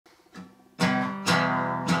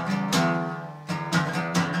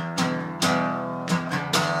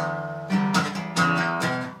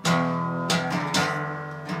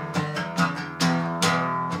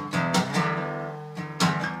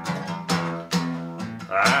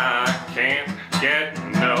I can't get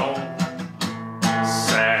no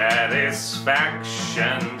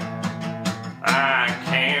satisfaction. I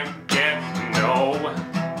can't get no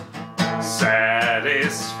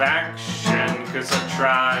satisfaction, 'cause I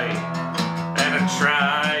try and I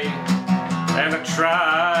try and I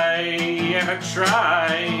try and I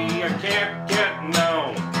try. I can't get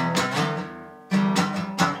no.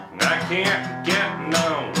 I can't get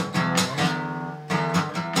no.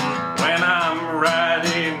 When I'm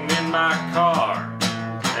riding in my car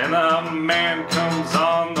and a man comes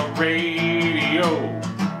on the radio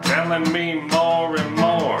telling me more and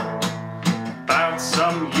more about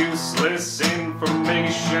some useless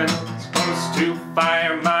information supposed to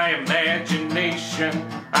fire my imagination,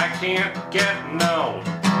 I can't get no.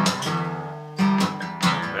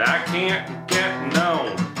 I can't get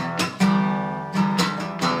no.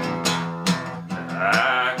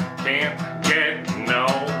 I can't get no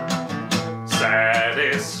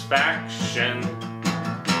satisfaction.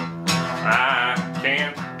 I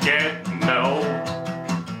can't get no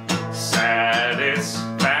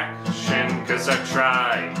satisfaction, 'cause I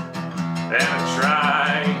try and I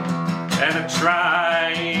try and I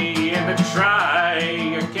try and I try.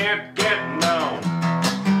 I can't get no.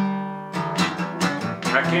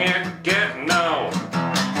 I can't get no.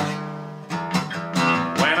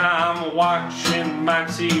 When I'm watching my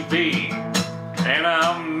TV and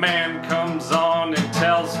a man comes on and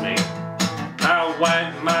tells me how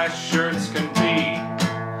white my shirts can be,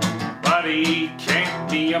 but he can't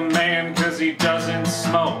be a man 'cause he doesn't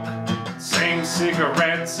smoke same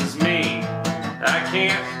cigarettes as me, I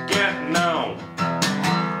can't get no.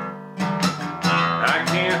 I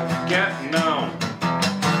can't get no.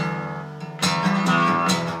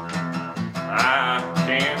 I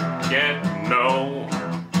can't get no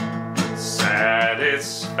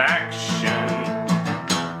satisfaction.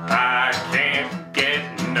 I can't get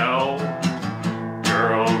no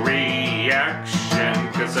girl reaction,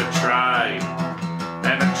 'cause I try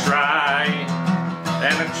and I try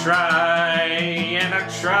and I try and I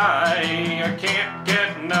try. I can't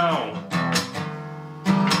get no.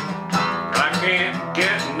 I can't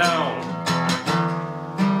get no.